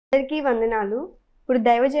అందరికీ వందనాలు. ఇప్పుడు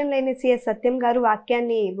దైవజనులైన ch సత్యం గారు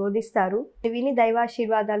వాక్యాన్ని బోధిస్తారు. విని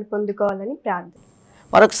దైవాశీర్వాదాలు పొందుకోవాలని ప్రార్థన.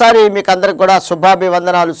 మరొకసారి మీకు అందరికి కూడా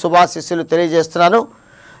శుభాభివందనాలు శుభాశీస్సులు తెలియజేస్తున్నాను.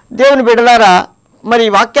 దేవుని బిడ్డలారా, మరి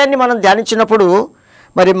ఈ వాక్యాన్ని మనం ధ్యానించినప్పుడు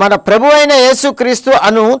మరి మన ప్రభు అయిన యేసుక్రీస్తు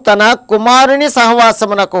అను తన కుమారుని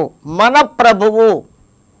సహవాసమునకు మన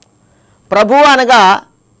ప్రభువు అనగా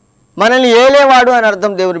మనల్ని ఏలేవాడు అని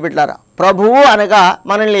అర్థం. దేవుని బిడ్డలారా, ప్రభువు అనగా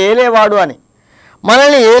మనల్ని ఏలేవాడు అని.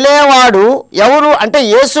 మనల్ని ఏలేవాడు ఎవరు అంటే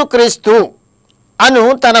యేసుక్రీస్తు అను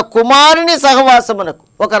తన కుమారుని సహవాసమునకు.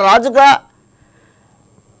 ఒక రాజుగా,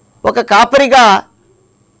 ఒక కాపరిగా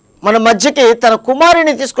మన మధ్యకి తన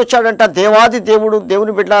కుమారుని తీసుకొచ్చాడంట. దేవాది దేవుడు,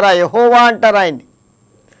 దేవుని బిడ్డలారా, యెహోవా అంటారు ఆయన్ని.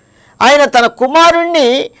 ఆయన తన కుమారుణ్ణి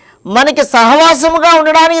మనకి సహవాసముగా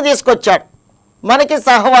ఉండడానికి తీసుకొచ్చాడు. మనకి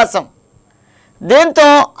సహవాసం దేంతో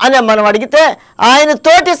అని మనం అడిగితే ఆయన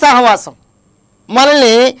తోటి సహవాసం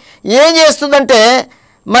మనల్ని ఏం చేస్తుందంటే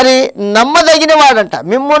మరి నమ్మదగినవాడంట.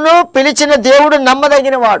 మిమ్మును పిలిచిన దేవుడు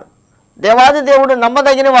నమ్మదగినవాడు, దేవాది దేవుడు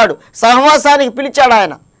నమ్మదగినవాడు. సహవాసానికి పిలిచాడు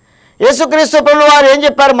ఆయన. యేసుక్రీస్తు ప్రభువు వారు ఏం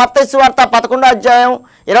చెప్పారు? మత్తయి సువార్త 11వ అధ్యాయం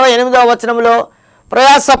 28వ వచనంలో,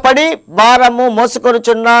 ప్రయాసపడి భారము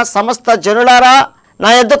మోసుకొనుచున్న సమస్త జనులారా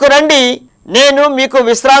నా యొద్దకు రండి, నేను మీకు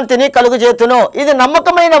విశ్రాంతిని కలుగజేతును. ఇది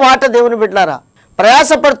నమ్మకమైన మాట. దేవుని బిడ్డలారా,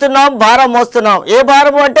 ప్రయాసపడుతున్నాం, భారం మోస్తున్నాం. ఏ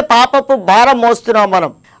భారము అంటే పాపపు భారం మోస్తున్నాం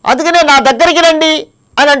మనం. అందుకనే నా దగ్గరికి రండి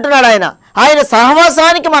అని అంటున్నాడు ఆయన. ఆయన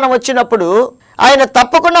సహవాసానికి మనం వచ్చినప్పుడు ఆయన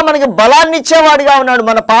తప్పకుండా మనకి బలాన్ని ఇచ్చేవాడిగా ఉన్నాడు.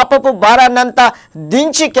 మన పాపపు భారాన్నంతా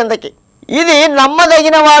దించి కిందకి. ఇది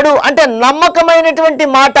నమ్మదగినవాడు అంటే నమ్మకమైనటువంటి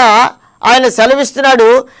మాట ఆయన సెలవిస్తున్నాడు.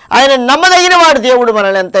 ఆయన నమ్మదగినవాడు దేవుడు.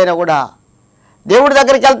 మనల్ని ఎంతైనా కూడా దేవుడి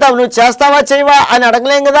దగ్గరికి వెళ్తావు, నువ్వు చేస్తావా చేయవా అని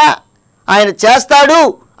అడగలేం కదా. ఆయన చేస్తాడు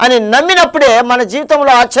అని నమ్మినప్పుడే మన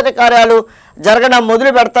జీవితంలో ఆశ్చర్యకార్యాలు జరగడం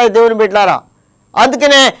మొదలు పెడతాయి. దేవుని బిడ్డలారా,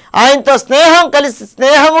 అందుకనే ఆయనతో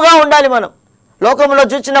స్నేహముగా ఉండాలి. మనం లోకంలో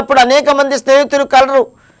చూసినప్పుడు అనేక మంది స్నేహితులు కలరు.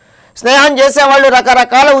 స్నేహం చేసేవాళ్ళు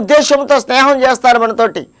రకరకాల ఉద్దేశంతో స్నేహం చేస్తారు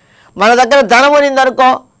మనతోటి. మన దగ్గర ధనం ఉన్నదనుకో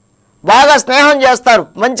బాగా స్నేహం చేస్తారు,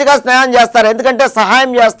 మంచిగా స్నేహం చేస్తారు, ఎందుకంటే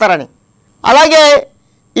సహాయం చేస్తారని. అలాగే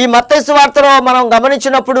ఈ మత్తయి సువార్తలో మనం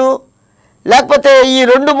గమనించినప్పుడు, లేకపోతే ఈ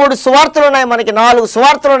 2-3 సువార్తలు ఉన్నాయి, మనకి 4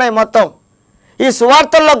 సువార్తలు ఉన్నాయి మొత్తం. ఈ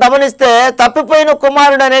సువార్తల్లో గమనిస్తే తప్పిపోయిన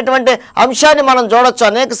కుమారుడు అనేటువంటి అంశాన్ని మనం చూడొచ్చు.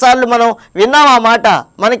 అనేక సార్లు మనం విన్నాం ఆ మాట,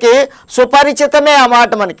 మనకి సుపరిచితమే ఆ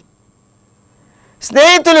మాట. మనకి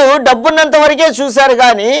స్నేహితులు డబ్బున్నంత వరకే చూశారు,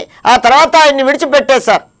 కానీ ఆ తర్వాత ఆయన్ని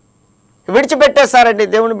విడిచిపెట్టేశారండి.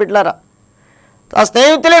 దేవుని బిడ్డలారా, ఆ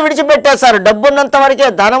స్నేహితులే విడిచిపెట్టేశారు. డబ్బున్నంత వరకే,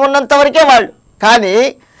 ధనం ఉన్నంత వరకే వాళ్ళు. కానీ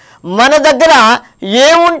మన దగ్గర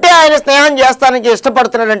ఏముంటే ఆయన స్నేహం చేస్తానికి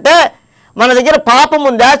ఇష్టపడుతున్నాడంటే, మన దగ్గర పాపం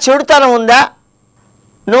ఉందా, చెడుతనం ఉందా,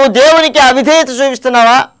 నువ్వు దేవునికి అవిధేయత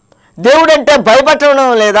చూపిస్తున్నావా, దేవుడంటే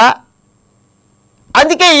భయపడడం లేదా,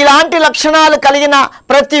 అందుకే ఇలాంటి లక్షణాలు కలిగిన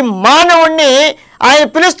ప్రతి మానవుణ్ణి ఆయన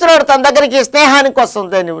పిలుస్తున్నాడు తన దగ్గరికి స్నేహానికి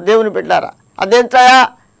వస్తుంది. దేవుని బిడ్డలారా, అదేంటయా,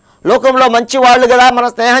 లోకంలో మంచి వాళ్ళు కదా మనం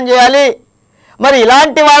స్నేహం చేయాలి, మరి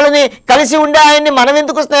ఇలాంటి వాళ్ళని కలిసి ఉండే ఆయన్ని మనం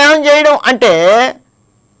ఎందుకు స్నేహం చేయడం అంటే,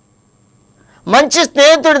 మంచి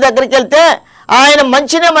స్నేహితుడి దగ్గరికి వెళ్తే ఆయన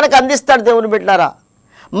మంచినే మనకు అందిస్తాడు. దేవుని బిడ్డలారా,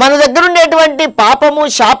 మన దగ్గర ఉండేటువంటి పాపము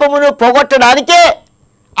శాపమును పోగొట్టడానికే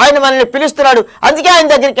ఆయన మనల్ని పిలుస్తున్నాడు. అందుకే ఆయన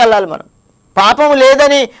దగ్గరికి వెళ్ళాలి. మనం పాపము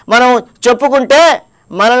లేదని మనం చెప్పుకుంటే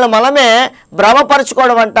మనల్ని మనమే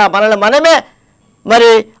భ్రమపరచుకోవడం అంట, మనల్ని మనమే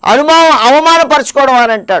మరి అవమానపరచుకోవడం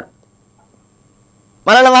అని అంటాడు,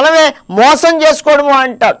 మనల్ని మనమే మోసం చేసుకోవడము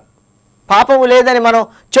అంటాడు. పాపము లేదని మనం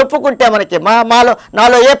చెప్పుకుంటే మనకి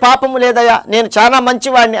నాలో ఏ పాపము లేదయ్యా, నేను చాలా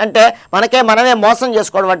మంచివాడిని అంటే మనమే మోసం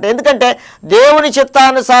చేసుకోవడం అంటే. ఎందుకంటే దేవుని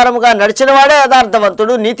చిత్తానుసారముగా నడిచిన వాడే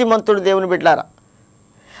యథార్థవంతుడు, నీతిమంతుడు. దేవుని బిడ్డలారా,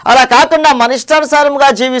 అలా కాకుండా మన ఇష్టానుసారముగా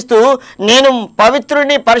జీవిస్తూ నేను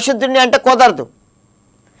పవిత్రుడిని, పరిశుద్ధుడిని అంటే కుదరదు.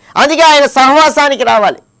 అందుకే ఆయన సహవాసానికి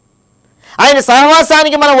రావాలి. ఆయన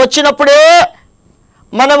సహవాసానికి మనం వచ్చినప్పుడే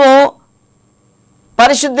మనము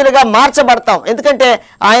పరిశుద్ధులుగా మార్చబడతాం. ఎందుకంటే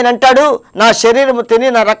ఆయన అంటాడు, నా శరీరము తిని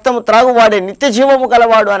నా రక్తము త్రాగువాడే నిత్య జీవము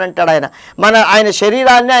గలవాడు అని అంటాడు. ఆయన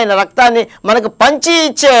శరీరాన్ని, ఆయన రక్తాన్ని మనకు పంచి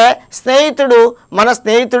ఇచ్చే స్నేహితుడు, మన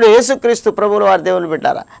స్నేహితుడు యేసుక్రీస్తు ప్రభువుల వారి. దేవుని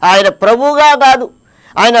బిడ్డారా, ఆయన ప్రభువుగా కాదు,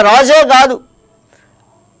 ఆయన రాజే కాదు,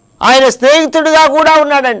 ఆయన స్నేహితుడిగా కూడా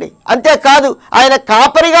ఉన్నాడండి. అంతేకాదు ఆయన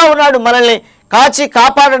కాపరిగా ఉన్నాడు, మనల్ని కాచి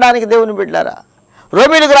కాపాడడానికి. దేవుని బిడ్డారా,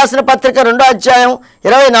 రోమీయులకు రాసిన పత్రిక 2వ అధ్యాయం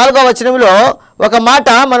 24వ వచనంలో ఒక మాట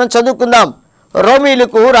మనం చదువుకుందాం.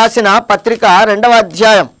 రోమీయులకు రాసిన పత్రిక 2వ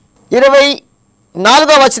అధ్యాయం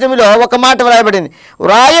 24వ వచనంలో ఒక మాట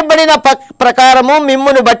వ్రాయబడిన ప్రకారము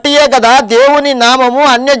మిమ్మును బట్టియే కదా దేవుని నామము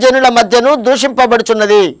అన్యజనుల మధ్యను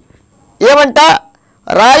దూషింపబడుచున్నది. ఏమంట?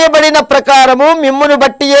 రాయబడిన ప్రకారము మిమ్మును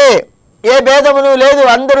బట్టియే ఏ భేదమును లేదు,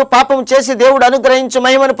 అందరూ పాపం చేసి దేవుడు అనుగ్రహించు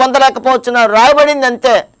మహిమను పొందలేకపోతున్నారు, రాయబడింది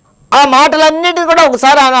అంతే. ఆ మాటలన్నిటిని కూడా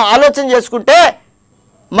ఒకసారి ఆలోచన చేసుకుంటే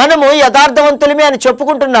మనము యథార్థవంతులమే అని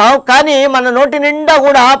చెప్పుకుంటున్నాం, కానీ మన నోటి నిండా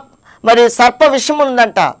కూడా మరి సర్ప విషయం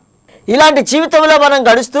ఉందంట. ఇలాంటి జీవితంలో మనం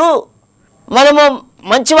గడుస్తూ మనము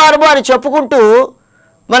మంచివారము అని చెప్పుకుంటూ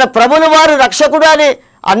మన ప్రభుల వారు రక్షకుడు అని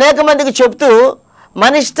అనేక మందికి చెప్తూ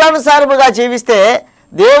మన ఇష్టానుసారముగా జీవిస్తే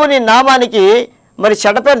దేవుని నామానికి మరి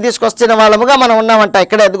చెడ్డ పేరు తీసుకొస్తున్న వాళ్ళముగా మనం ఉన్నామంట.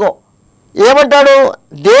 ఇక్కడ ఎదుగో ఏమంటాడు,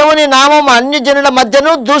 దేవుని నామం అన్ని జనుల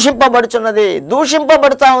మధ్యను దూషింపబడుచున్నది,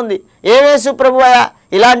 దూషింపబడుతూ ఉంది. ఏమేసు ప్రభువా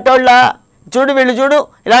ఇలాంటి వాళ్ళ చూడు, వీళ్ళు చూడు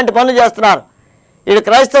ఇలాంటి పనులు చేస్తున్నారు, వీళ్ళు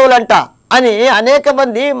క్రైస్తవులంట అని అనేక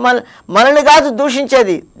మంది మనల్ని కాదు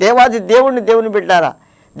దూషించేది, దేవుని బిడ్డారా,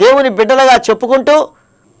 దేవుని బిడ్డలుగా చెప్పుకుంటూ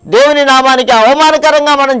దేవుని నామానికి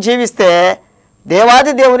అవమానకరంగా మనం జీవిస్తే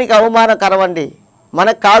దేవునికి అవమానకరం అండి,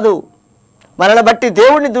 మనకు కాదు. మనల్ని బట్టి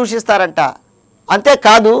దేవుణ్ణి దూషిస్తారంట.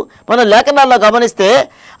 అంతేకాదు మనం లేఖనాల్లో గమనిస్తే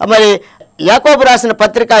మరి యాకోబు రాసిన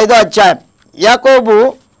పత్రిక 5వ అధ్యాయం, యాకోబు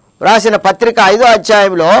రాసిన పత్రిక 5వ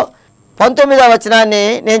అధ్యాయంలో 19వ వచనాన్ని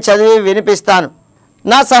నేను చదివి వినిపిస్తాను.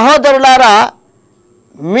 నా సహోదరులారా,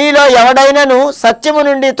 మీలో ఎవడైనను సత్యము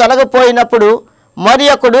నుండి తొలగిపోయినప్పుడు మరి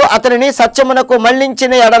ఒకడు అతనిని సత్యమునకు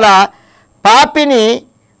మళ్లించిన ఎడల పాపిని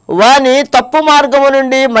వాని తప్పు మార్గము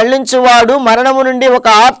నుండి మళ్లించువాడు మరణము నుండి ఒక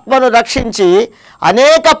ఆత్మను రక్షించి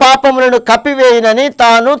అనేక పాపములను కప్పివేయునని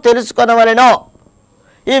తాను తెలుసుకొనవలెను.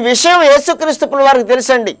 ఈ విషయం యేసుక్రీస్తు ప్రభువు వారికి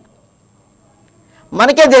తెలుసండి,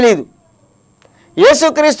 మనకే తెలియదు.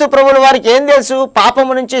 యేసుక్రీస్తు ప్రభువుల వారికి ఏం తెలుసు?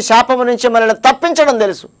 పాపము నుంచి శాపము నుంచి మనల్ని తప్పించడం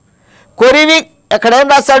తెలుసు. కొరివి ఎక్కడేం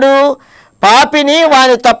రాశాడు? పాపిని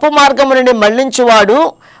వాని తప్పు మార్గము నుండి మళ్లించువాడు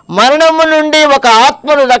మరణము నుండి ఒక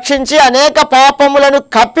ఆత్మను రక్షించి అనేక పాపములను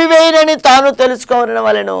కప్పివేయనని తాను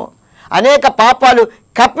తెలుసుకోవలెను. అనేక పాపాలు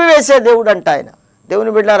కప్పివేసే దేవుడు అంట ఆయన.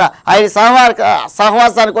 దేవుని బిడ్డారా, ఆయన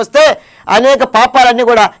సహవాసానికి వస్తే అనేక పాపాలన్నీ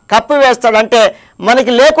కూడా కప్పివేస్తాడు, అంటే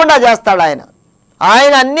మనకి లేకుండా చేస్తాడు.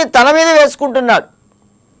 ఆయన అన్ని తన మీద వేసుకుంటున్నాడు.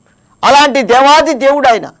 అలాంటి దేవాది దేవుడు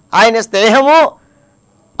ఆయన స్నేహము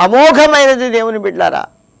అమోఘమైనది. దేవుని బిడ్డారా,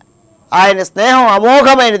 ఆయన స్నేహం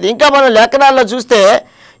అమోఘమైనది. ఇంకా మనం లేఖనాల్లో చూస్తే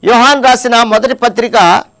యోహాను రాసిన మొదటి పత్రిక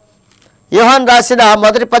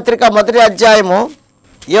మొదటి అధ్యాయము,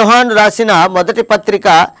 యోహాను రాసిన మొదటి పత్రిక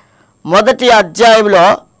మొదటి అధ్యాయంలో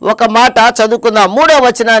ఒక మాట చదువుకుందాం. 3వ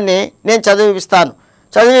వచనాన్ని నేను చదివి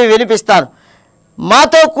వినిపిస్తాను.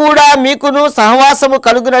 మాతో కూడా మీకును సహవాసము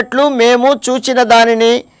కలుగునట్లు మేము చూచిన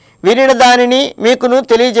దానిని వినిన దానిని మీకును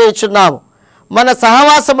తెలియజేయుచున్నాము. మన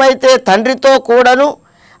సహవాసమైతే తండ్రితో కూడాను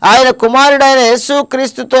ఆయన కుమారుడైన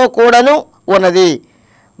యేసుక్రీస్తుతో కూడాను ఉన్నది.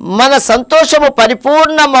 మన సంతోషము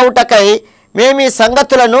పరిపూర్ణమౌటకై మేము ఈ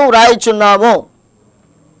సంగతులను వ్రాయిచున్నాము.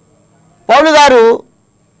 పౌలు గారు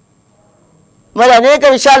మరి అనేక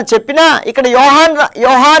విషయాలు చెప్పినా ఇక్కడ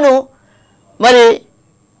యోహాను మరి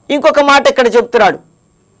ఇంకొక మాట ఇక్కడ చెప్తున్నాడు.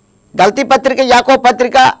 గల్తీ పత్రిక, యాకోబు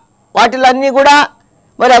పత్రిక వాటిలన్నీ కూడా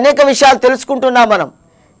మరి అనేక విషయాలు తెలుసుకుంటున్నాం మనం.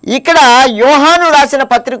 ఇక్కడ యోహాను రాసిన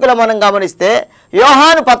పత్రికలో మనం గమనిస్తే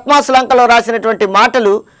యోహాను పద్మాసలంకలో రాసినటువంటి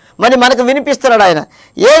మాటలు మరి మనకు వినిపిస్తున్నాడు. ఆయన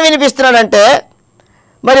ఏం వినిపిస్తున్నాడంటే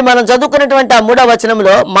మరి మనం చదువుకున్నటువంటి ఆ 3వ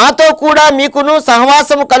వచనంలో మాతో కూడా మీకును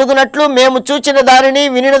సహవాసము కలుగునట్లు మేము చూచిన దానిని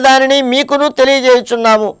వినిన దానిని మీకును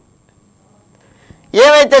తెలియజేయుచున్నాము.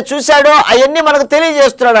 ఏమైతే చూశాడో అవన్నీ మనకు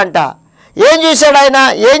తెలియజేస్తున్నాడంట. ఏం చూశాడు ఆయన?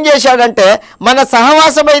 ఏం చేశాడంటే మన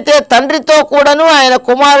సహవాసం అయితే తండ్రితో కూడాను ఆయన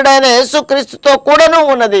కుమారుడైన యేసుక్రీస్తుతో కూడాను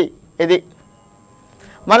ఉన్నది. ఇది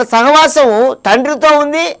మన సహవాసము తండ్రితో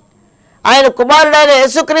ఉంది, ఆయన కుమారుడైన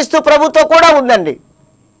యేసుక్రీస్తు ప్రభుతో కూడా ఉందండి.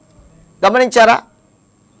 గమనించారా?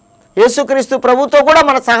 యేసుక్రీస్తు ప్రభుతో కూడా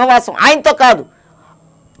మన సహవాసం, ఆయనతో కాదు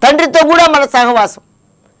తండ్రితో కూడా మన సహవాసం.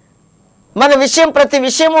 మన విషయం ప్రతి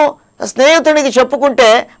విషయము స్నేహితుడికి చెప్పుకుంటే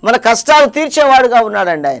మన కష్టాలు తీర్చేవాడుగా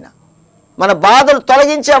ఉన్నాడండి ఆయన. మన బాధలు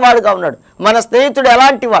తొలగించేవాడుగా ఉన్నాడు. మన స్నేహితుడు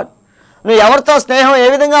ఎలాంటి వాడు? నువ్వు ఎవరితో స్నేహం ఏ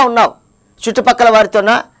విధంగా ఉన్నావు? చుట్టుపక్కల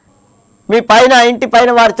వారితోనా, మీ పైన ఇంటి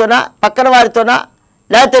పైన వారితోనా, పక్కన వారితోనా,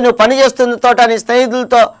 లేకపోతే నువ్వు పని చేస్తున్న తోట నీ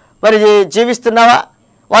స్నేహితులతో మరి జీవిస్తున్నావా?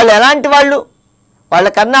 వాళ్ళు ఎలాంటి వాళ్ళు?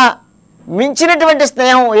 వాళ్ళకన్నా మించినటువంటి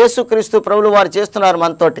స్నేహం యేసుక్రీస్తు ప్రభువులు వారు చేస్తున్నారు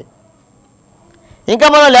మనతోటి. ఇంకా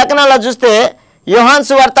మనం లేఖనాల్లో చూస్తే యోహాను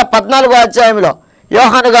సువార్త 14వ అధ్యాయంలో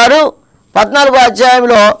యోహాను గారు 14వ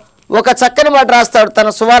అధ్యాయంలో ఒక చక్కని మాట రాస్తాడు తన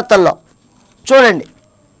సువార్తల్లో. చూడండి,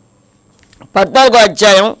 14వ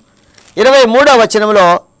అధ్యాయం 23వ వచనంలో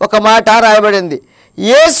ఒక మాట రాయబడింది.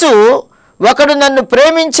 యేసు ఒకడు నన్ను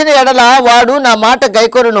ప్రేమించిన ఎడల వాడు నా మాట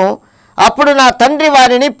గైకొనును, అప్పుడు నా తండ్రి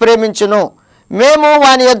వారిని ప్రేమించును, మేము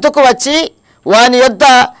వాని యొద్దకు వచ్చి వాని యొద్ద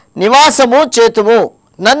నివాసము చేతుము.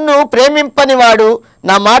 నన్ను ప్రేమింపని వాడు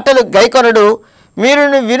నా మాటలు గైకొనడు, మీరు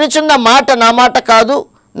వినుచున్న మాట నా మాట కాదు,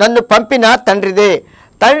 నన్ను పంపిన తండ్రిదే.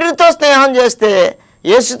 తండ్రితో స్నేహం చేస్తే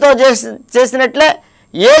యేసుతో చేసినట్లే,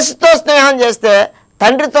 యేసుతో స్నేహం చేస్తే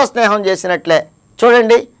తండ్రితో స్నేహం చేసినట్లే.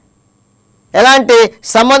 చూడండి ఎలాంటి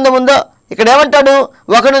సంబంధం ఉందో. ఇక్కడ ఏమంటాడు,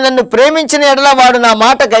 ఒకడు నన్ను ప్రేమించిన ఎడల వాడు నా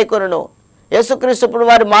మాట గైకొనును. యేసుక్రీస్తు ఇప్పుడు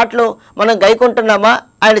వారి మాటలు మనం గైకొంటున్నామా?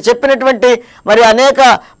 ఆయన చెప్పినటువంటి మరి అనేక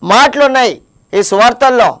మాటలు ఉన్నాయి ఈ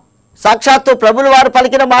సువార్తల్లో. సాక్షాత్తు ప్రభులు వారు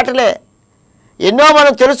పలికిన మాటలే ఎన్నో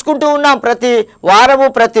మనం తెలుసుకుంటూ ఉన్నాం ప్రతి వారము,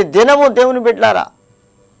 ప్రతి దినము దేవుని బిడ్డలారా.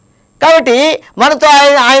 కాబట్టి మనతో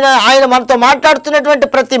ఆయన మనతో మాట్లాడుతున్నటువంటి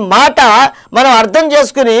ప్రతి మాట మనం అర్థం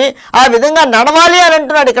చేసుకుని ఆ విధంగా నడవాలి అని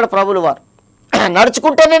అంటున్నాడు ఇక్కడ ప్రభులు వారు.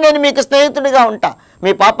 నడుచుకుంటేనే నేను మీకు స్నేహితుడిగా ఉంటా,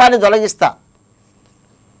 మీ పాపాన్ని తొలగిస్తా.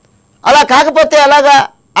 అలా కాకపోతే అలాగా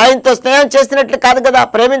ఆయనతో స్నేహం చేసినట్లు కాదు కదా.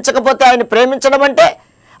 ప్రేమించకపోతే ఆయన ప్రేమించడం అంటే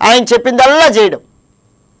ఆయన చెప్పిందల్లా చేయడం.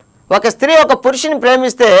 ఒక స్త్రీ ఒక పురుషుని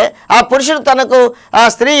ప్రేమిస్తే ఆ పురుషుడు తనకు ఆ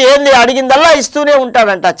స్త్రీ ఏంది అడిగిందల్లా ఇస్తూనే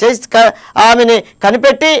ఉంటాడంట. చేసి ఆమెని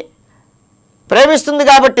కనిపెట్టి ప్రేమిస్తుంది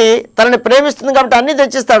కాబట్టి, తనని ప్రేమిస్తుంది కాబట్టి అన్నీ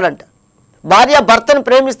తెచ్చిస్తాడంట. భార్య భర్తను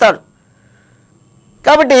ప్రేమిస్తాడు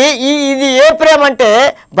కాబట్టి ఇది ఏ ప్రేమ అంటే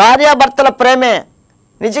భార్యాభర్తల ప్రేమే.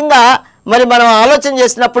 నిజంగా మరి మనం ఆలోచన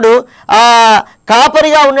చేసినప్పుడు ఆ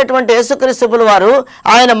కాపరిగా ఉన్నటువంటి యేసుక్రీస్తు వారు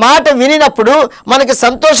ఆయన మాట వినినప్పుడు మనకి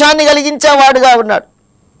సంతోషాన్ని కలిగించేవాడుగా ఉన్నాడు.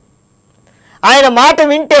 ఆయన మాట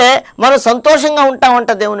వింటే మనం సంతోషంగా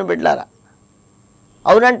ఉంటామంట దేవుని బిడ్డలారా.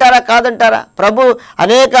 అవునంటారా కాదంటారా? ప్రభు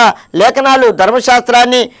అనేక లేఖనాలు,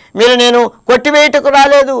 ధర్మశాస్త్రాన్ని మీరు నేను కొట్టివేయటకు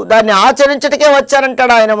రాలేదు, దాన్ని ఆచరించటకే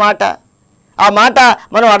వచ్చానంటాడు ఆయన మాట. ఆ మాట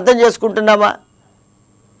మనం అర్థం చేసుకుంటున్నామా?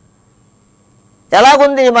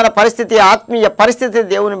 ఎలాగుంది మన పరిస్థితి, ఆత్మీయ పరిస్థితి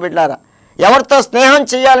దేవుని బిడ్డలారా? ఎవరితో స్నేహం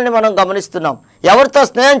చేయాలని మనం గమనిస్తున్నాం, ఎవరితో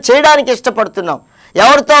స్నేహం చేయడానికి ఇష్టపడుతున్నాం,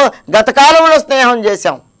 ఎవరితో గత కాలంలో స్నేహం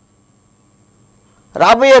చేశాం,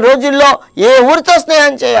 రాబోయే రోజుల్లో ఏ ఊరితో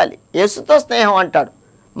స్నేహం చేయాలి? యేసుతో స్నేహం అంటాడు,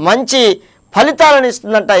 మంచి ఫలితాలను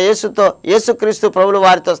ఇస్తుందంట. యేసుక్రీస్తు ప్రభులు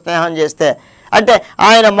వారితో స్నేహం చేస్తే అంటే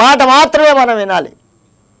ఆయన మాట మాత్రమే మనం వినాలి,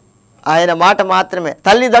 ఆయన మాట మాత్రమే.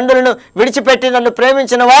 తల్లిదండ్రులను విడిచిపెట్టి నన్ను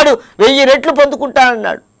ప్రేమించిన వాడు 1000 రెట్లు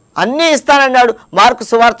పొందుకుంటానన్నాడు, అన్నీ ఇస్తానన్నాడు మార్కు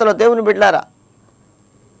సువార్తలో. దేవుని బిడ్డలారా,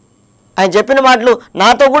 ఆయన చెప్పిన మాటలు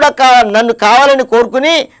నాతో కూడా నన్ను కావాలని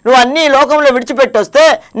కోరుకుని నువ్వు అన్నీ లోకంలో విడిచిపెట్టి వస్తే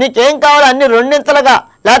నీకేం కావాలో అన్ని 2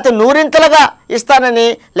 లేకపోతే 100 ఇస్తానని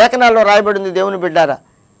లేఖనాల్లో రాయబడింది దేవుని బిడ్డారా.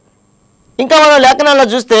 ఇంకా మనం లేఖనాల్లో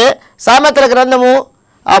చూస్తే సామెతల గ్రంథము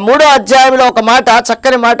ఆ 3వ అధ్యాయంలో ఒక మాట,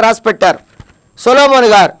 చక్కని మాట రాసి పెట్టారు సొలొమోను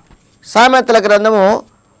గారు. సామెతల గ్రంథము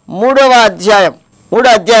 3వ అధ్యాయం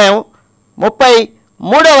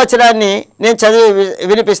 33వ వచనాన్ని నేను చదివి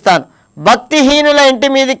వినిపిస్తాను. భక్తిహీనుల ఇంటి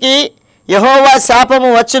మీదికి యెహోవా శాపము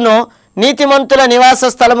వచ్చును, నీతిమంతుల నివాస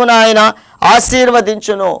స్థలమున ఆయన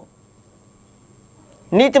ఆశీర్వదించును.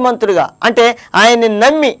 నీతిమంతుడుగా అంటే ఆయన్ని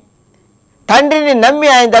నమ్మి, తండ్రిని నమ్మి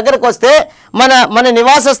ఆయన దగ్గరకు వస్తే మన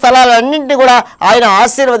నివాస స్థలాలన్నింటినీ కూడా ఆయన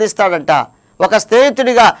ఆశీర్వదిస్తాడంట. ఒక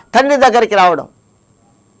స్నేహితుడిగా తండ్రి దగ్గరికి రావడం,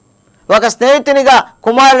 ఒక స్నేహితునిగా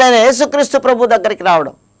కుమారుడైన యేసుక్రీస్తు ప్రభు దగ్గరికి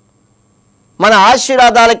రావడం మన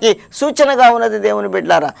ఆశీర్వాదాలకి సూచనగా ఉన్నది దేవుని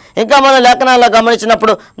బిడ్డలారా. ఇంకా మన లేఖనాల్లో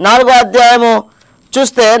గమనించినప్పుడు 4వ అధ్యాయము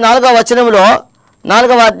చూస్తే 4వ వచనంలో,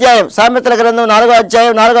 4వ అధ్యాయం సామెతల గ్రంథం 4వ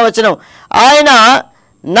అధ్యాయం 4వ వచనం, ఆయన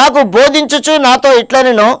నాకు బోధించుచు నాతో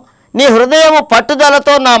ఇట్లనెను, నీ హృదయము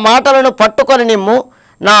పట్టుదలతో నా మాటలను పట్టుకొని నిమ్ము,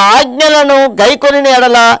 నా ఆజ్ఞలను గైకొని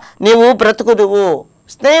ఎడల నీవు బ్రతుకుదువు.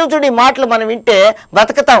 స్నేహితుడి మాటలు మనం వింటే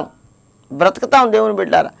బ్రతుకుతాం దేవుని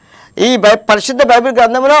బిడ్డలారా. ఈ పరిశుద్ధ బైబిల్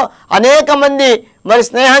గ్రంథంలో అనేక మంది మరి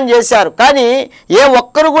స్నేహం చేశారు, కానీ ఏ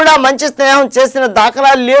ఒక్కరు కూడా మంచి స్నేహం చేసిన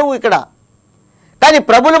దాఖలాలు లేవు ఇక్కడ. కానీ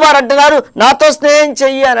ప్రభులు వారు అంటున్నారు, నాతో స్నేహం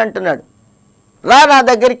చెయ్యి అని అంటున్నాడు, రా నా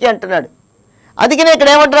దగ్గరికి అంటున్నాడు. అందుకనే ఇక్కడ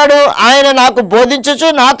ఏమంటున్నాడు, ఆయన నాకు బోధించుచు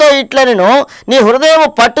నాతో ఇట్లనెను, నీ హృదయం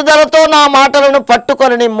పట్టుదలతో నా మాటలను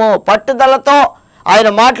పట్టుకొని నిమ్ము. పట్టుదలతో ఆయన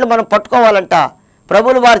మాటలు మనం పట్టుకోవాలంట.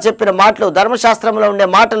 ప్రభులు వారు చెప్పిన మాటలు, ధర్మశాస్త్రంలో ఉండే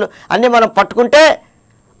మాటలు అన్నీ మనం పట్టుకుంటే,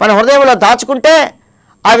 మన హృదయంలో దాచుకుంటే,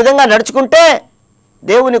 ఆ విధంగా నడుచుకుంటే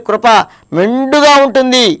దేవుని కృప మెండుగా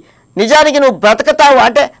ఉంటుంది. నిజానికి నువ్వు బ్రతుకుతావు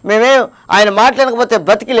అంటే ఆయన మాట్లాడకపోతే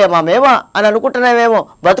బ్రతికిలేమా మేమా అని అనుకుంటున్నామేమో,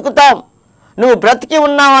 బ్రతుకుతాం. నువ్వు బ్రతికి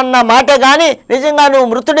ఉన్నావన్న మాటే కానీ నిజంగా నువ్వు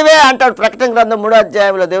మృతుడివే అంటాడు ప్రకటన గ్రంథం 3వ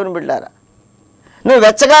అధ్యాయంలో దేవుని బిడ్డారా. నువ్వు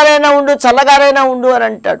వెచ్చగారైనా ఉండు, చల్లగారైనా ఉండు అని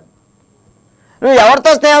అంటాడు. నువ్వు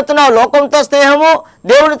ఎవరితో స్నేహితున్నావు? లోకంతో స్నేహము,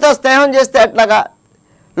 దేవునితో స్నేహం చేస్తే ఎట్లాగా?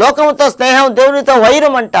 లోకంతో స్నేహం దేవునితో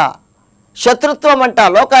వైరం అంట, శత్రుత్వం అంట.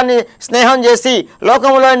 లోకాన్ని స్నేహం చేసి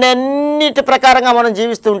లోకంలోని అన్నిటి ప్రకారంగా మనం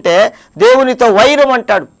జీవిస్తుంటే దేవునితో వైరం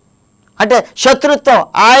అంటాడు, అంటే శత్రుత్వం.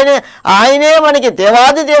 ఆయనే మనకి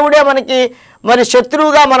దేవాది దేవుడే మనకి మరి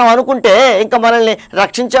శత్రువుగా మనం అనుకుంటే ఇంకా మనల్ని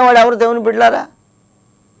రక్షించేవాడు ఎవరు దేవుని బిడ్డలారా?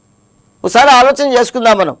 ఒకసారి ఆలోచన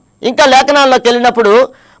చేసుకుందాం మనం. ఇంకా లేఖనాల్లోకి వెళ్ళినప్పుడు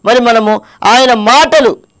మరి మనము ఆయన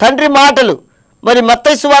మాటలు, తండ్రి మాటలు, మరి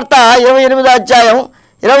మత్తయి సువార్త 28వ అధ్యాయం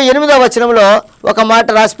 28వ వచనంలో ఒక మాట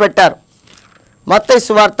రాసి పెట్టారు. మత్తయి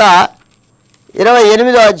సువార్త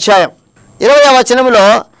 28వ అధ్యాయం 20వ వచనంలో,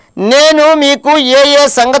 నేను మీకు ఏ ఏ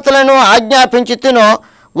సంగతులను ఆజ్ఞాపించుతునో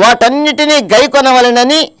వాటన్నిటినీ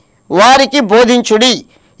గైకొనవలెనని వారికి బోధించుడి.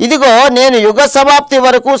 ఇదిగో నేను యుగ సమాప్తి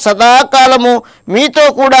వరకు సదాకాలము మీతో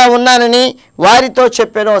కూడా ఉన్నానని వారితో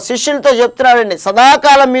చెప్పాను. శిష్యులతో చెప్తున్నాడండి,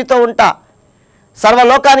 సదాకాలం మీతో ఉంటా,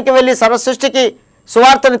 సర్వలోకానికి వెళ్ళి సర్వ సృష్టికి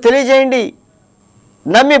సువార్తను తెలియజేయండి,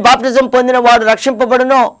 నమ్మి బాప్టిజం పొందిన వాడు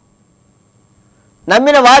రక్షింపబడును,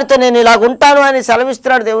 నమ్మిన వారితో నేను ఇలాగుంటాను అని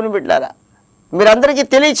సెలవిస్తున్నాడు దేవుని బిడ్డలారా. మీరందరికీ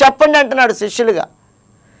తెలియ చెప్పండి అంటున్నాడు శిష్యులుగా.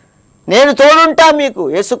 నేను తోడుంటా మీకు.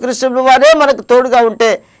 యేసుక్రీస్తు వారే మనకు తోడుగా ఉంటే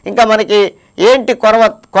ఇంకా మనకి ఏంటి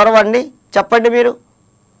కొరవండి చెప్పండి మీరు.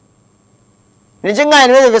 నిజంగా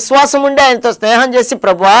ఆయన మీద విశ్వాసం ఉండి ఆయనతో స్నేహం చేసి,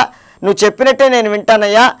 ప్రభువా నువ్వు చెప్పినట్టే నేను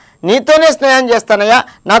వింటానయ్యా, నీతోనే స్నేహం చేస్తానయ్యా,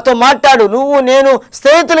 నాతో మాట్లాడు, నువ్వు నేను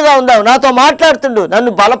స్నేహితులుగా ఉందావు, నాతో మాట్లాడుతుండు,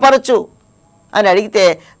 నన్ను బలపరచు అని అడిగితే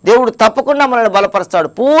దేవుడు తప్పకుండా మనల్ని బలపరుస్తాడు.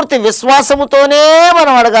 పూర్తి విశ్వాసముతోనే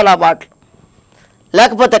మనం అడగాలి ఆ మాటలు.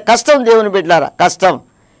 లేకపోతే కష్టం దేవుని బిడ్డలారా, కష్టం.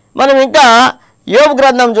 మనం ఇంకా యోబు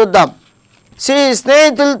గ్రంథం చూద్దాం.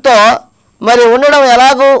 స్నేహితులతో మరి ఉండడం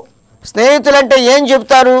ఎలాగూ, స్నేహితులంటే ఏం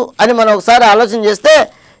చెప్తారు అని మనం ఒకసారి ఆలోచన చేస్తే,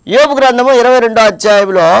 యోబు గ్రంథము 22వ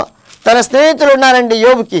అధ్యాయంలో తన స్నేహితులు ఉన్నారండి.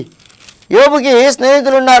 యోబుకి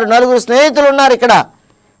స్నేహితులు ఉన్నారు, 4 స్నేహితులు ఉన్నారు ఇక్కడ.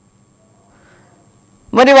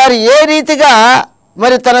 మరి వారు ఏ రీతిగా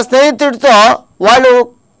మరి తన స్నేహితుడితో వాళ్ళు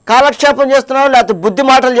కాలక్షేపం చేస్తున్నారు, లేకపోతే బుద్ధి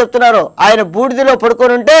మాటలు చెప్తున్నారు. ఆయన బూడిదలో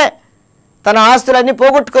పడుకొని ఉంటే తన ఆస్తులన్నీ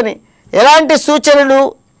పోగొట్టుకొని ఎలాంటి సూచనలు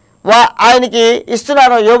ఆయనకి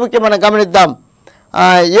ఇస్తున్నారో యోబుకి మనం గమనిద్దాం.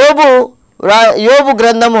 యోబు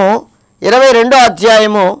గ్రంథము 22వ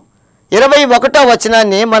అధ్యాయము 21వ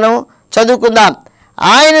వచనాన్ని మనం చదువుకుందాం.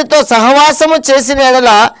 ఆయనతో సహవాసము చేసిన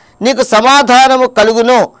ఎడల నీకు సమాధానము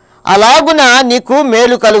కలుగును, అలాగున నీకు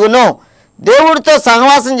మేలు కలుగును. దేవుడితో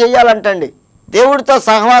సహవాసం చేయాలంటండి. దేవుడితో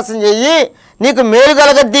సహవాసం చెయ్యి, నీకు మేలు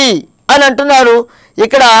కలగద్ది అని అంటున్నారు.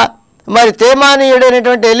 ఇక్కడ మరి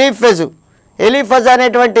తేమానీయుడైనటువంటి ఎలీఫజ్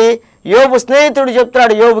అనేటువంటి యోబు స్నేహితుడు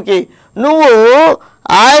చెప్తున్నాడు యోబుకి, నువ్వు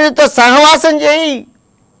ఆయనతో సహవాసం చేయి.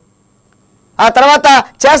 ఆ తర్వాత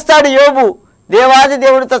చేస్తాడు యోబు దేవాది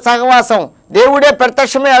దేవుడితో సహవాసం. దేవుడే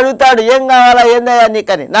ప్రత్యక్షమే అడుగుతాడు, ఏం కావాలా ఏందయ్యా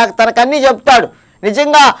నీకని. తనకన్నీ చెప్తాడు.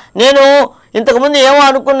 నిజంగా నేను ఇంతకుముందు ఏమో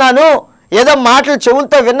అనుకున్నాను, ఏదో మాటలు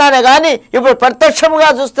చెవులతో విన్నానే కానీ ఇప్పుడు ప్రత్యక్షముగా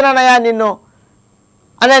చూస్తున్నానయ్యా నిన్ను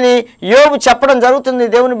అని యోబు చెప్పడం జరుగుతుంది.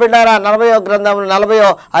 దేవుని బిడ్డారా, 40వ గ్రంథంలో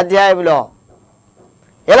 40వ అధ్యాయంలో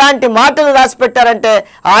ఎలాంటి మాటలు రాసి పెట్టారంటే,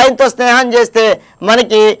 ఆయనతో స్నేహం చేస్తే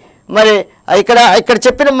మనకి మరి ఇక్కడ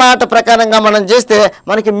చెప్పిన మాట ప్రకారంగా మనం చేస్తే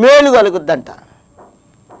మనకి మేలు కలుగుద్దంట.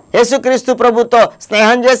 యేసుక్రీస్తు ప్రభుతో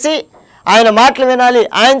స్నేహం చేసి ఆయన మాటలు వినాలి,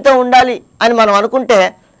 ఆయనతో ఉండాలి అని మనం అనుకుంటే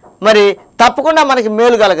మరి తప్పకుండా మనకి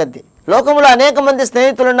మేలు కలగద్ది. లోకంలో అనేక మంది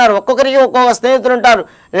స్నేహితులు ఉన్నారు, ఒక్కొక్కరికి ఒక్కొక్క స్నేహితులు ఉంటారు.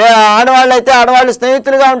 ఆడవాళ్ళు అయితే ఆడవాళ్ళు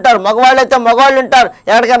స్నేహితులుగా ఉంటారు, మగవాళ్ళు అయితే మగవాళ్ళు ఉంటారు.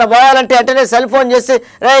 ఎక్కడికైనా పోవాలంటే వెంటనే సెల్ ఫోన్ చేసి,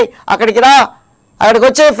 రేయ్ అక్కడికి రా, అక్కడికి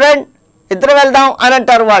వచ్చే ఫ్రెండ్, ఇద్దరు వెళ్దాం అని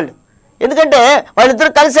అంటారు వాళ్ళు. ఎందుకంటే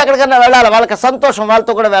వాళ్ళిద్దరు కలిసి ఎక్కడికైనా వెళ్ళాలి, వాళ్ళకి సంతోషం,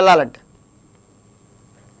 వాళ్ళతో కూడా వెళ్ళాలంటే.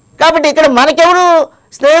 కాబట్టి ఇక్కడ మనకెవరు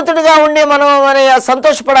స్నేహితుడిగా ఉండి మనం మరి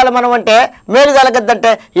సంతోషపడాలి మనం అంటే, మేలు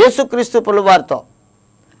కలగద్దంటే యేసుక్రీస్తు ప్రభువారితో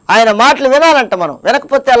ఆయన మాటలు వినాలంట. మనం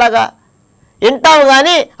వినకపోతే ఎలాగా? వింటాము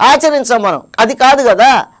కానీ ఆచరించాం మనం, అది కాదు కదా,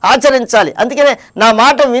 ఆచరించాలి. అందుకనే నా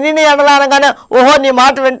మాట విని అనగానే ఓహో నీ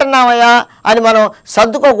మాట వింటున్నామయ్యా అని మనం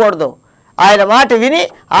సర్దుకోకూడదు. ఆయన మాట విని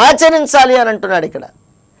ఆచరించాలి అని అంటున్నాడు ఇక్కడ.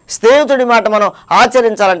 స్నేహితుడి మాట మనం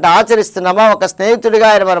ఆచరించాలంటే ఆచరిస్తున్నామా? ఒక స్నేహితుడిగా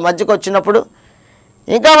ఆయన మన మధ్యకు వచ్చినప్పుడు.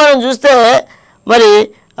 ఇంకా మనం చూస్తే మరి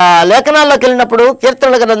లేఖనాల్లోకి వెళ్ళినప్పుడు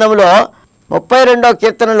కీర్తనల గ్రంథంలో 32వ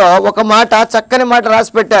కీర్తనలో ఒక మాట, చక్కని మాట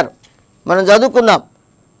రాసి పెట్టారు. మనం చదువుకుందాం.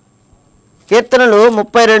 కీర్తనలు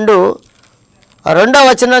 32 2వ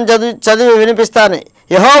వచనం చదివి వినిపిస్తాను.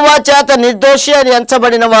 యెహోవా చేత నిర్దోషి అని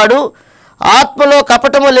ఎంచబడిన వాడు, ఆత్మలో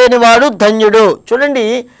కపటము లేనివాడు ధన్యుడు. చూడండి,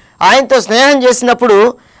 ఆయనతో స్నేహం చేసినప్పుడు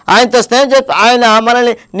ఆయన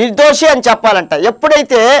మనల్ని నిర్దోషి అని చెప్పాలంట.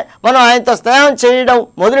 ఎప్పుడైతే మనం ఆయనతో స్నేహం చేయడం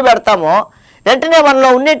మొదలు పెడతామో వెంటనే మనలో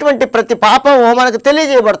ఉన్నటువంటి ప్రతి పాపము మనకు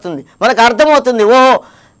తెలియజేయబడుతుంది, మనకు అర్థమవుతుంది. ఓహో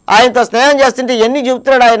ఆయనతో స్నేహం చేస్తుంటే ఎన్ని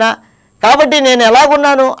చెబుతున్నాడు ఆయన, కాబట్టి నేను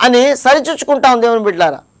ఎలాగున్నాను అని సరిచూచుకుంటాం దేవుని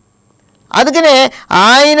బిడ్డలారా. అందుకనే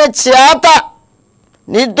ఆయన చేత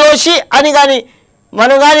నిర్దోషి అని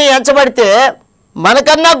మనం కానీ ఎంచబడితే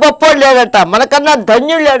మనకన్నా గొప్పోడు లేడంట, మనకన్నా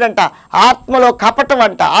ధన్యుడు లేడంట. ఆత్మలో కపటం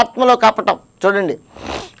అంట, ఆత్మలో కపటం. చూడండి,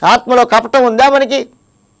 ఆత్మలో కపటం ఉందా మనకి?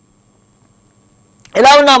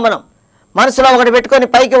 ఎలా ఉన్నాం మనం? మనసులో ఒకటి పెట్టుకొని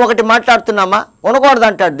పైకి ఒకటి మాట్లాడుతున్నామా? ఉండకూడదు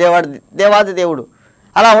అంటాడు దేవాది దేవుడు.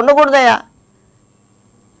 అలా ఉండకూడదయ్యా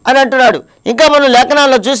అని అంటున్నాడు. ఇంకా మనం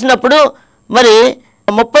లేఖనాల్లో చూసినప్పుడు మరి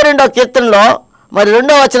 32వ కీర్తనలో మరి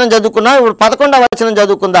 2వ వచనం చదువుకున్నాం. ఇప్పుడు 11వ వచనం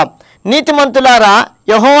చదువుకుందాం. నీతిమంతులారా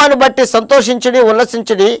యెహోవాను బట్టి సంతోషించుడి,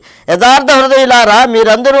 ఉల్లసించుడి. యథార్థ హృదయులారా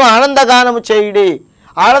మీరందరూ ఆనందగానము చేయుడి.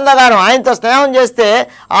 ఆనందగానం, ఆయనతో స్నేహం చేస్తే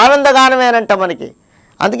ఆనందగానమేనంట మనకి.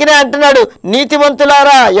 అందుకనే అంటున్నాడు,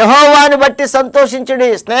 నీతిమంతులారా యెహోవాను బట్టి సంతోషించుడి.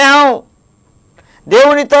 స్నేహం,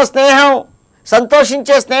 దేవునితో స్నేహం,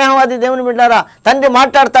 సంతోషించే స్నేహం, అది దేవుని బిడ్డారా. తండ్రి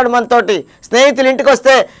మాట్లాడతాడు మనతోటి. స్నేహితులు ఇంటికి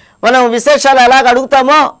వస్తే మనం విశేషాలు ఎలాగ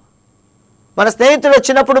అడుగుతామో, మన స్నేహితుడు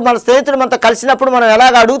వచ్చినప్పుడు, మన స్నేహితుడు మనతో కలిసినప్పుడు మనం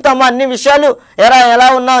ఎలాగ అడుగుతామో అన్ని విషయాలు, ఎలా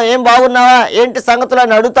ఉన్నావు, ఏం బాగున్నావా, ఏంటి సంగతులు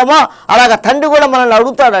అని అడుగుతామో, అలాగ తండ్రి కూడా మనల్ని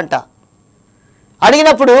అడుగుతాడంట.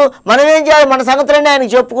 అడిగినప్పుడు మనం ఏం చేయాలి? మన సంగతులన్నీ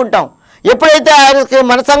ఆయనకు చెప్పుకుంటాం. ఎప్పుడైతే ఆయనకి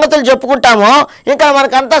మన సంగతులు చెప్పుకుంటామో ఇంకా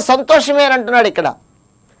మనకంతా సంతోషమే అని అంటున్నాడు ఇక్కడ.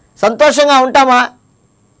 సంతోషంగా ఉంటామా?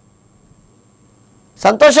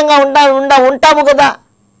 సంతోషంగా ఉంటాము కదా.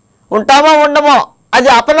 ఉంటామో ఉండమో అది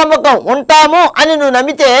అపనమ్మకం. ఉంటాము అని నువ్వు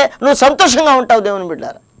నమ్మితే నువ్వు సంతోషంగా ఉంటావు దేవుని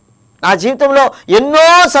బిడ్డారా. నా జీవితంలో ఎన్నో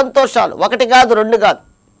సంతోషాలు, 1 కాదు 2 కాదు.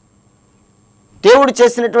 దేవుడు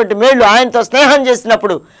చేసినటువంటి మేళ్ళు, ఆయనతో స్నేహం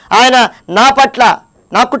చేసినప్పుడు, ఆయన నా పట్ల,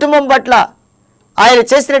 నా కుటుంబం పట్ల ఆయన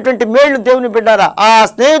చేసినటువంటి మేళ్ళు దేవుని బిడ్డారా, ఆ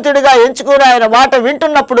స్నేహితుడిగా ఎంచుకుని ఆయన మాట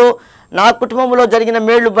వింటున్నప్పుడు నా కుటుంబంలో జరిగిన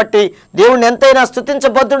మేళ్ళు బట్టి దేవుడిని ఎంతైనా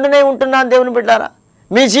స్తుతించబద్దుడనే ఉంటున్నాను దేవుని బిడ్డారా.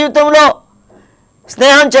 మీ జీవితంలో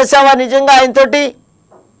స్నేహం చేసావా నిజంగా ఆయనతోటి?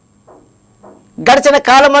 గడిచిన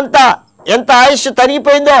కాలమంతా ఎంత ఆయుష్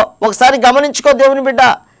తరిగిపోయిందో ఒకసారి గమనించుకో దేవుని బిడ్డ.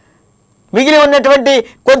 మిగిలి ఉన్నటువంటి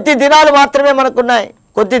కొద్ది దినాలు మాత్రమే మనకున్నాయి,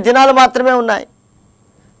 కొద్ది దినాలు మాత్రమే ఉన్నాయి.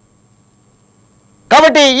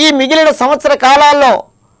 కాబట్టి ఈ మిగిలిన సంవత్సర కాలాల్లో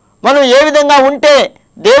మనం ఏ విధంగా ఉంటే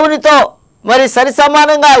దేవునితో మరి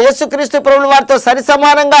సరిసమానంగా, యేసుక్రీస్తు ప్రభువుల వారితో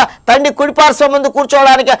సరిసమానంగా తండ్రి కుడిపార్శ్వం ముందు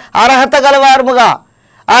కూర్చోవడానికి అర్హత గలవారముగా,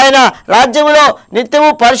 ఆయన రాజ్యములో నిత్యము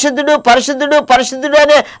పరిశుద్ధుడు పరిశుద్ధుడు పరిశుద్ధుడు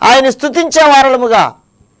అనే ఆయన స్తుతించే వారముగా,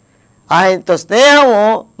 ఆయనతో స్నేహము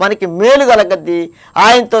మనకి మేలు కలగద్ది.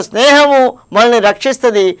 ఆయనతో స్నేహము మనల్ని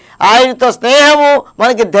రక్షిస్తుంది. ఆయనతో స్నేహము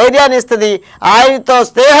మనకి ధైర్యాన్ని ఇస్తుంది. ఆయనతో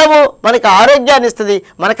స్నేహము మనకి ఆరోగ్యాన్ని ఇస్తుంది.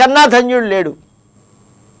 మనకన్నా ధన్యుడు లేడు.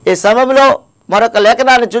 ఈ సమయంలో మరొక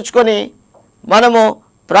లేఖనాన్ని చూసుకొని మనము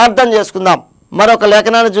ప్రార్థన చేసుకుందాం. మరొక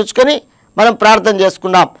లేఖనాన్ని చూసుకొని మనం ప్రార్థన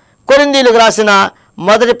చేసుకుందాం. కొరింథీయులకు రాసిన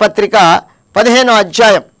మొదటి పత్రిక 15వ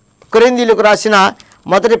అధ్యాయం. కొరింథీయులకు రాసిన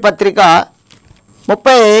మొదటి పత్రిక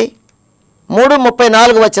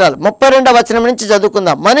 33-34 వచనాలు. 32వ వచనం నుంచి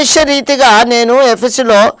చదువుకుందాం. మనుష్య రీతిగా నేను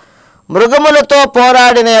ఎఫెసులో మృగములతో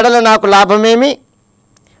పోరాడిన ఎడల నాకు లాభమేమి?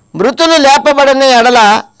 మృతులు లేపబడిన ఎడల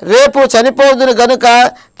రేపు చనిపోదురు గనుక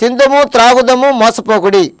తిందము త్రాగుదము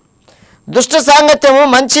మోసపోకుడి. దుష్ట సాంగత్యము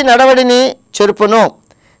మంచి నడవడిని చెరుపును.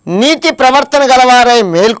 నీతి ప్రవర్తన గలవారై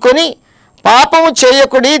మేల్కొని పాపము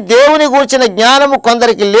చేయకుడి. దేవుని గూర్చిన జ్ఞానము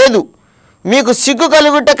కొందరికి లేదు. మీకు సిగ్గు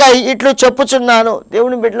కలుగుటకై ఇట్లు చెప్పుచున్నాను.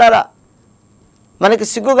 దేవుని బిడ్డలారా, మనకి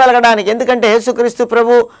సిగ్గు కలగడానికి, ఎందుకంటే యేసుక్రీస్తు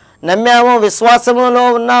ప్రభు నమ్మాము, విశ్వాసములో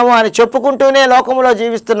ఉన్నాము అని చెప్పుకుంటూనే లోకములో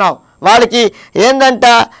జీవిస్తున్నాం. వాళ్ళకి ఏందంట,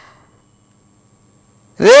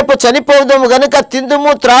 రేపు చనిపోదాము గనుక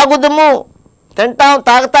తిందుము త్రాగుదము, తింటాం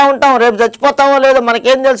తాగుతూ ఉంటాం, రేపు చచ్చిపోతామో లేదో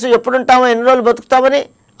మనకేం తెలుసు, ఎప్పుడు ఉంటామో, ఎన్ని రోజులు బతుకుతామని.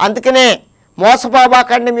 అందుకనే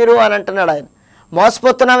మోసపోబాకండి మీరు అని అంటున్నాడు ఆయన.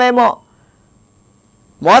 మోసపోతున్నామేమో,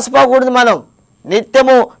 మోసపోకూడదు. మనం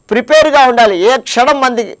నిత్యము ప్రిపేర్గా ఉండాలి. ఏ క్షణం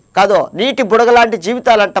మంది కాదో నీటి బుడగ లాంటి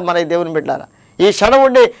జీవితాలు అంటాం మన దేవుని బిడ్డారా. ఈ క్షణం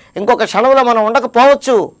ఉండి ఇంకొక క్షణంలో మనం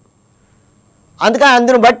ఉండకపోవచ్చు. అందుకని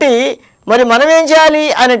అందును బట్టి మరి మనం ఏం చేయాలి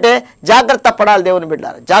అని అంటే జాగ్రత్త పడాలి దేవుని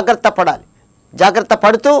బిడ్డారా. జాగ్రత్త పడాలి. జాగ్రత్త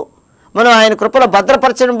పడుతూ మనం ఆయన కృపలో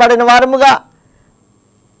భద్రపరచబడిన వారముగా,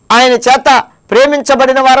 ఆయన చేత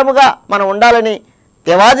ప్రేమించబడిన వారముగా మనం ఉండాలని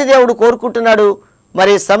దేవాది దేవుడు కోరుకుంటున్నాడు.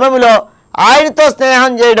 మరి సమయంలో ఆయనతో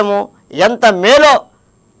స్నేహం చేయడము ఎంత మేలో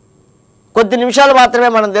కొద్ది నిమిషాలు మాత్రమే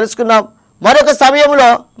మనం తెలుసుకుందాం. మరొక సమయంలో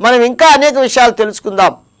మనం ఇంకా అనేక విషయాలు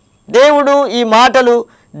తెలుసుకుందాం. దేవుడు ఈ మాటలు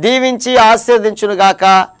దీవించి ఆశీర్వదించునుగాక.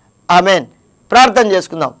 ఆమెన్. ప్రార్థన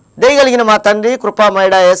చేసుకుందాం. దయగలిగిన మా తండ్రి,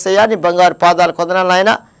 కృపామయుడా యేసయ్య, నీ బంగారు పాదాలు కొందనాలు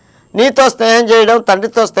నాయన. నీతో స్నేహం చేయడం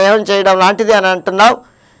తండ్రితో స్నేహం చేయడం లాంటిది అని అంటున్నావు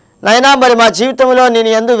నాయనా. మరి మా జీవితంలో నేను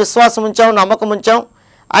యందు విశ్వాసం ఉంచాం, నమ్మకం ఉంచాం.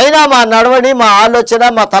 అయినా మా నడవడి, మా ఆలోచన,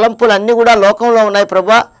 మా తలంపులు అన్నీ కూడా లోకంలో ఉన్నాయి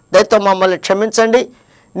ప్రభువా. దయతో మమ్మల్ని క్షమించండి.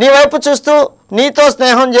 నీ వైపు చూస్తూ నీతో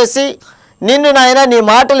స్నేహం చేసి నిన్ను నాయన నీ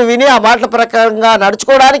మాటలు విని ఆ మాటల ప్రకారంగా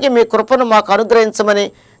నడుచుకోవడానికి మీ కృపను మాకు అనుగ్రహించమని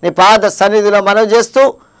నీ పాద సన్నిధిలో మనవి చేస్తూ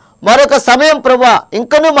మరొక సమయం ప్రభువా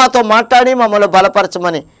ఇంకనూ మాతో మాట్లాడి మమ్మల్ని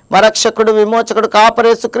బలపరచమని మా రక్షకుడు విమోచకుడు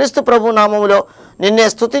కాపరేసు క్రీస్తు ప్రభు నామములో నిన్నే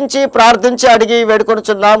స్తుతించి ప్రార్థించి అడిగి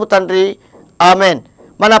వేడుకొనుచున్నాము తండ్రి. ఆమెన్.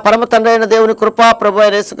 మన పరమ తండ్రి అయిన దేవుని కృప, ప్రభు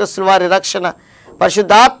అయిన యేసుక్రీస్తు వారి రక్షణ,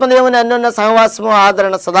 పరిశుద్ధాత్మ దేవుని అన్యోన్య సహవాసము,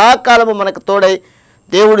 ఆదరణ సదాకాలము మనకు తోడై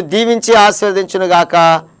దేవుడు దీవించి ఆశీర్వదించునుగాక.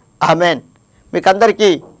 ఆమెన్. మీకు అందరికీ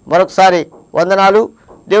మరొకసారి వందనాలు.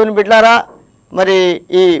 దేవుని బిడ్డలారా, మరి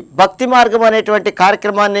ఈ భక్తి మార్గం అనేటువంటి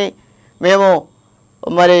కార్యక్రమాన్ని మేము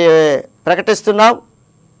మరి ప్రకటిస్తున్నాం.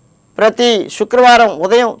 ప్రతి శుక్రవారం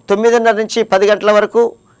ఉదయం 9:30 నుంచి 10 గంటల వరకు,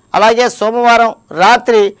 అలాగే సోమవారం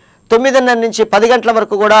రాత్రి 9:30 నుంచి 10 గంటల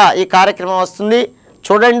వరకు కూడా ఈ కార్యక్రమం వస్తుంది.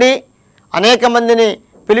 చూడండి, అనేక మందిని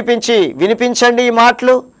పిలిపించి వినిపించండి ఈ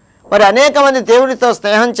మాటలు. మరి అనేక మంది దేవునితో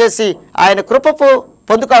స్నేహం చేసి ఆయన కృపకు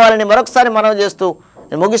పొందుకోవాలని మరొకసారి మనవి చేస్తూ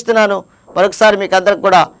నేను ముగిస్తున్నాను. మరొకసారి మీకు అందరికి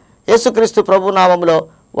కూడా యేసుక్రీస్తు ప్రభు నామములో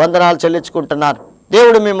వందనాలు చెల్లించుకుంటున్నాను.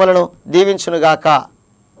 దేవుడు మిమ్మల్ని దీవించునుగాక.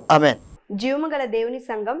 ఆమేన్. జీవముగల దేవుని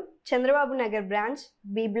సంఘం, Chandrababu Nagar branch,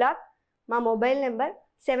 B block. మా మొబైల్ నెంబర్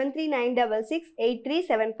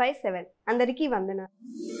 7396683757. అందరికీ వందనాలు.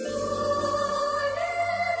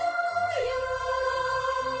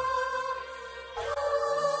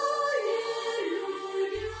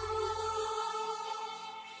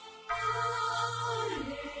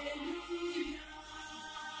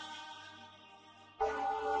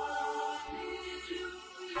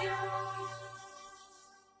 Yeah.